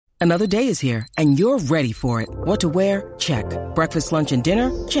Another day is here, and you're ready for it. What to wear? Check. Breakfast, lunch, and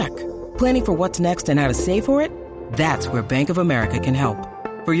dinner? Check. Planning for what's next and how to save for it? That's where Bank of America can help.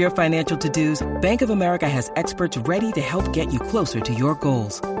 For your financial to-dos, Bank of America has experts ready to help get you closer to your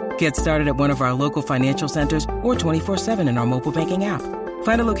goals. Get started at one of our local financial centers or 24/7 in our mobile banking app.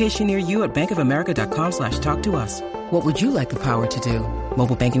 Find a location near you at bankofamerica.com/talktous. What would you like the power to do?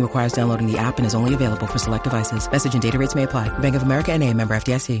 Mobile banking requires downloading the app and is only available for select devices. Message and data rates may apply. Bank of America N.A., member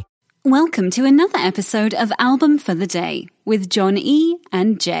FDIC. Welcome to another episode of Album for the Day with John E.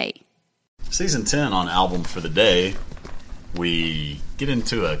 and Jay. Season 10 on Album for the Day, we get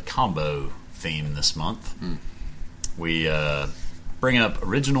into a combo theme this month. We bring up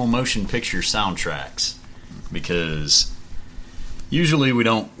original motion picture soundtracks because usually we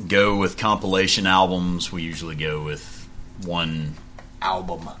don't go with compilation albums. We usually go with one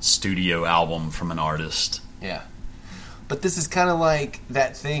album, studio album from an artist. Yeah. But this is kind of like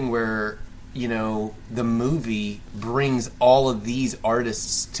that thing where, you know, the movie brings all of these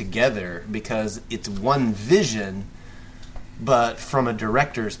artists together because it's one vision, but from a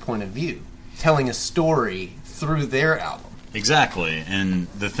director's point of view, telling a story through their album. Exactly. And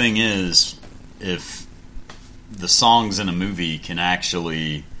the thing is, if the songs in a movie can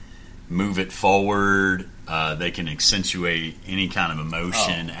actually move it forward, they can accentuate any kind of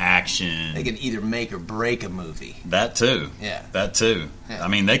emotion, action. They can either make or break a movie. That too. Yeah. That too. Yeah. I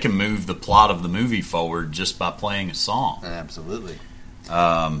mean, they can move the plot of the movie forward just by playing a song. Absolutely.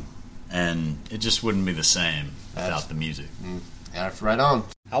 And it just wouldn't be the same without the music. That's right on.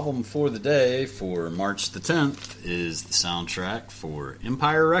 Album for the day for March the 10th is the soundtrack for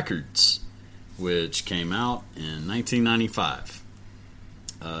Empire Records, which came out in 1995.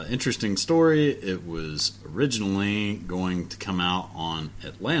 Interesting story, it was originally going to come out on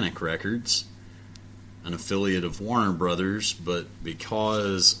Atlantic Records, an affiliate of Warner Brothers, but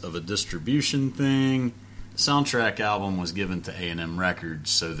because of a distribution thing, the soundtrack album was given to A&M Records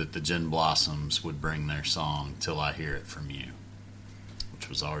so that the Gin Blossoms would bring their song Till I Hear It From You, which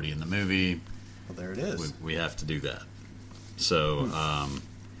was already in the movie. Well, there it is. We have to do that. So,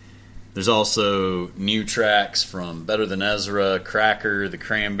 there's also new tracks from Better Than Ezra, Cracker, The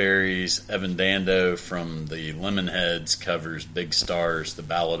Cranberries, Evan Dando from the Lemonheads covers Big Stars, The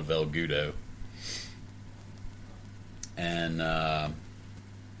Ballad of El Gudo. And,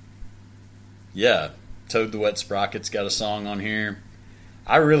 Toad the Wet Sprocket's got a song on here.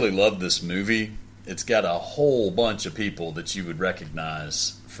 I really love this movie. It's got a whole bunch of people that you would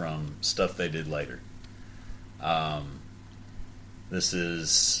recognize from stuff they did later. This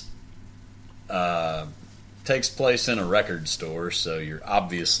is... takes place in a record store, so you're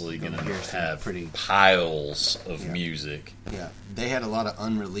obviously going to have piles of music. Yeah, they had a lot of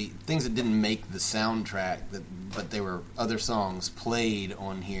unreleased things that didn't make the soundtrack, but they were other songs played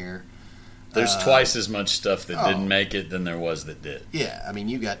on here. There's twice as much stuff that didn't make it than there was that did. Yeah, I mean,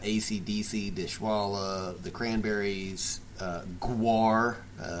 you got AC/DC, Dishwalla, The Cranberries, Gwar,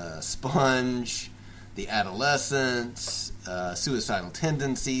 Sponge, The Adolescents, Suicidal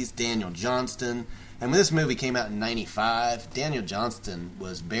Tendencies, Daniel Johnston. And when this movie came out in 95, Daniel Johnston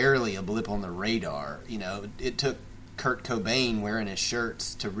was barely a blip on the radar. You know, it took Kurt Cobain wearing his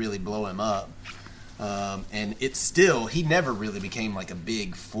shirts to really blow him up. And it's still, he never really became like a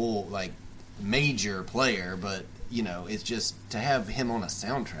big, full, like, major player. But, you know, it's just, to have him on a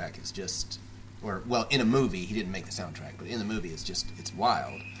soundtrack is just, in a movie, he didn't make the soundtrack, but in the movie it's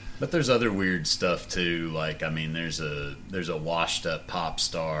wild. But there's other weird stuff too. Like, I mean, there's a washed up pop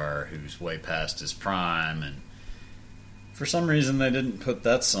star who's way past his prime, and for some reason they didn't put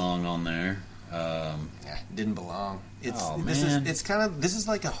that song on there. It didn't belong. This is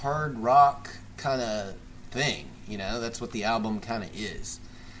like a hard rock kind of thing. You know, that's what the album kind of is,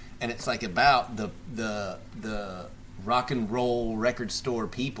 and it's like about the rock and roll record store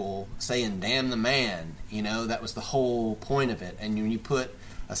people saying "damn the man." You know, that was the whole point of it. And when you put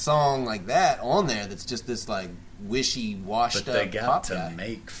a song like that on there that's just this like wishy washed up pop guy. But they got to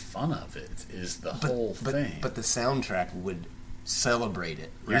make fun of it is the whole thing. But the soundtrack would celebrate it.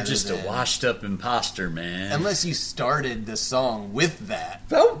 You're just a washed up imposter, man. Unless you started the song with that.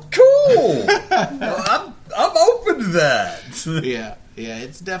 Oh, cool! Well, I'm open to that. Yeah,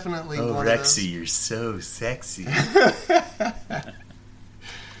 it's definitely one of Rexy, those. You're so sexy.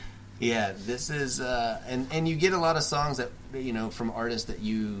 Yeah, this is, and you get a lot of songs that, you know, from artists that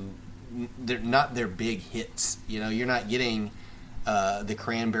they're not their big hits. You know, you're not getting the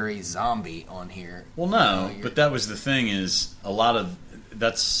Cranberries Zombie on here. Well, no, but that was the thing is a lot of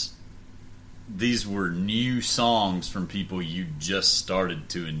these were new songs from people you just started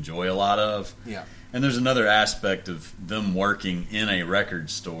to enjoy a lot of. Yeah. And there's another aspect of them working in a record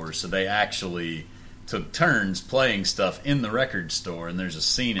store, so they actually took turns playing stuff in the record store, and there's a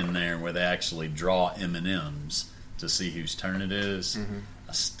scene in there where they actually draw M&Ms to see whose turn it is. Mm-hmm.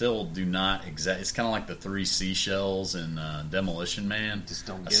 I still do not it's kind of like the three seashells in Demolition Man. Just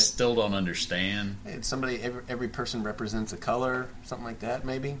don't get I still don't understand. Hey, every person represents a color, something like that,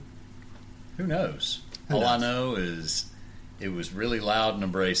 maybe? Who knows? All I know is it was really loud and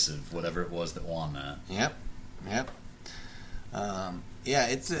abrasive, whatever it was that won that. Yep.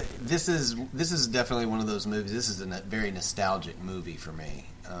 Yeah, this is definitely one of those movies. This is a very nostalgic movie for me.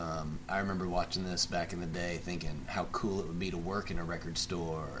 I remember watching this back in the day, thinking how cool it would be to work in a record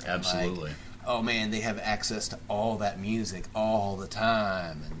store. Absolutely. Like, oh man, they have access to all that music all the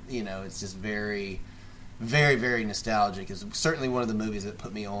time, and it's just very, very, very nostalgic. It's certainly one of the movies that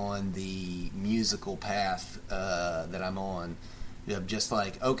put me on the musical path that I'm on. Just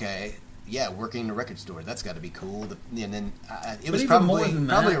like, okay, yeah, working in a record store, that's got to be cool. And then it was probably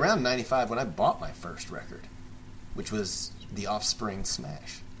around 95 when I bought my first record, which was The Offspring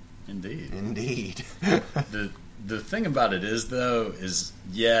Smash. Indeed. The thing about it is, though, it's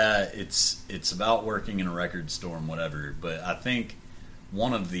about working in a record store and whatever, but I think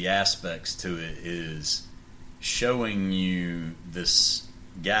one of the aspects to it is showing you this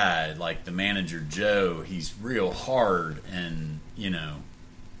guy, like the manager Joe. He's real hard and,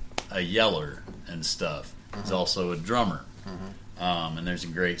 a yeller and stuff. Mm-hmm. He's also a drummer. Mm-hmm. And there's a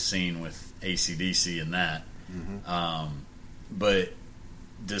great scene with AC/DC in that. Mm-hmm. But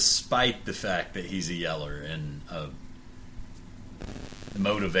despite the fact that he's a yeller and a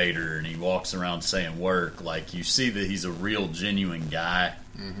motivator and he walks around saying work, like, you see that he's a real genuine guy.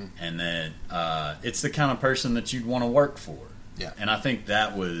 Mm-hmm. And that it's the kind of person that you'd want to work for. Yeah. And I think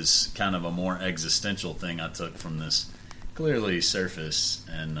that was kind of a more existential thing I took from this clearly surface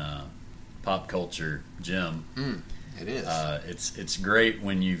and pop culture gem. It is. It's great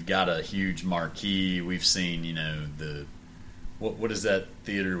when you've got a huge marquee. We've seen, what is that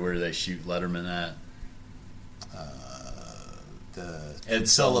theater where they shoot Letterman at? The Ed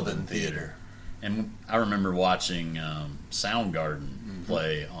Sullivan Theater. And I remember watching Soundgarden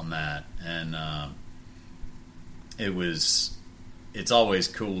play on that, and it's always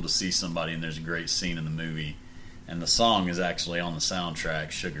cool to see somebody, and there's a great scene in the movie, and the song is actually on the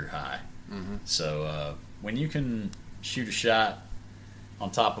soundtrack, Sugar High. Mm-hmm. So when you can shoot a shot on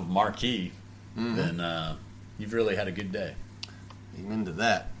top of marquee, then you've really had a good day. Amen to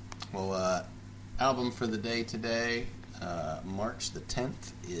that. Well, album for the day today, March the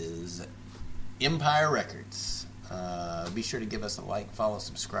 10th, is Empire Records. Be sure to give us a like, follow,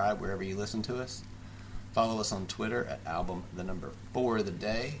 subscribe wherever you listen to us. Follow us on Twitter at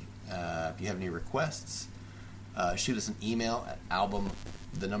album4theday. If you have any requests, shoot us an email at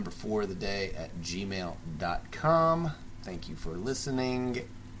album4theday@gmail.com. Thank you for listening,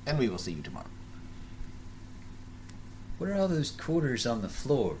 and we will see you tomorrow. What are all those quarters on the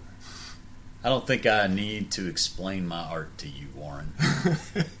floor? I don't think I need to explain my art to you, Warren.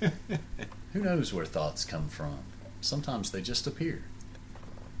 Who knows where thoughts come from? Sometimes they just appear.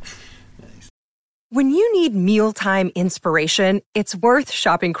 Nice. When you need mealtime inspiration, it's worth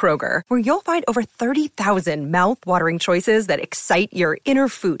shopping Kroger, where you'll find over 30,000 mouth-watering choices that excite your inner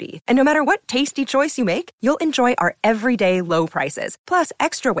foodie. And no matter what tasty choice you make, you'll enjoy our everyday low prices, plus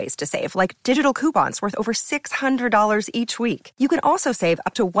extra ways to save, like digital coupons worth over $600 each week. You can also save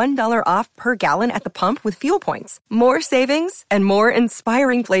up to $1 off per gallon at the pump with fuel points. More savings and more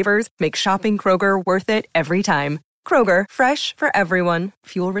inspiring flavors make shopping Kroger worth it every time. Kroger, fresh for everyone.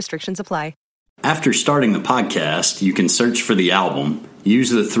 Fuel restrictions apply. After starting the podcast, you can search for the album,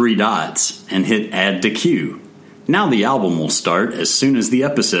 use the 3 dots, and hit Add to Queue. Now the album will start as soon as the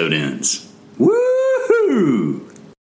episode ends. Woohoo!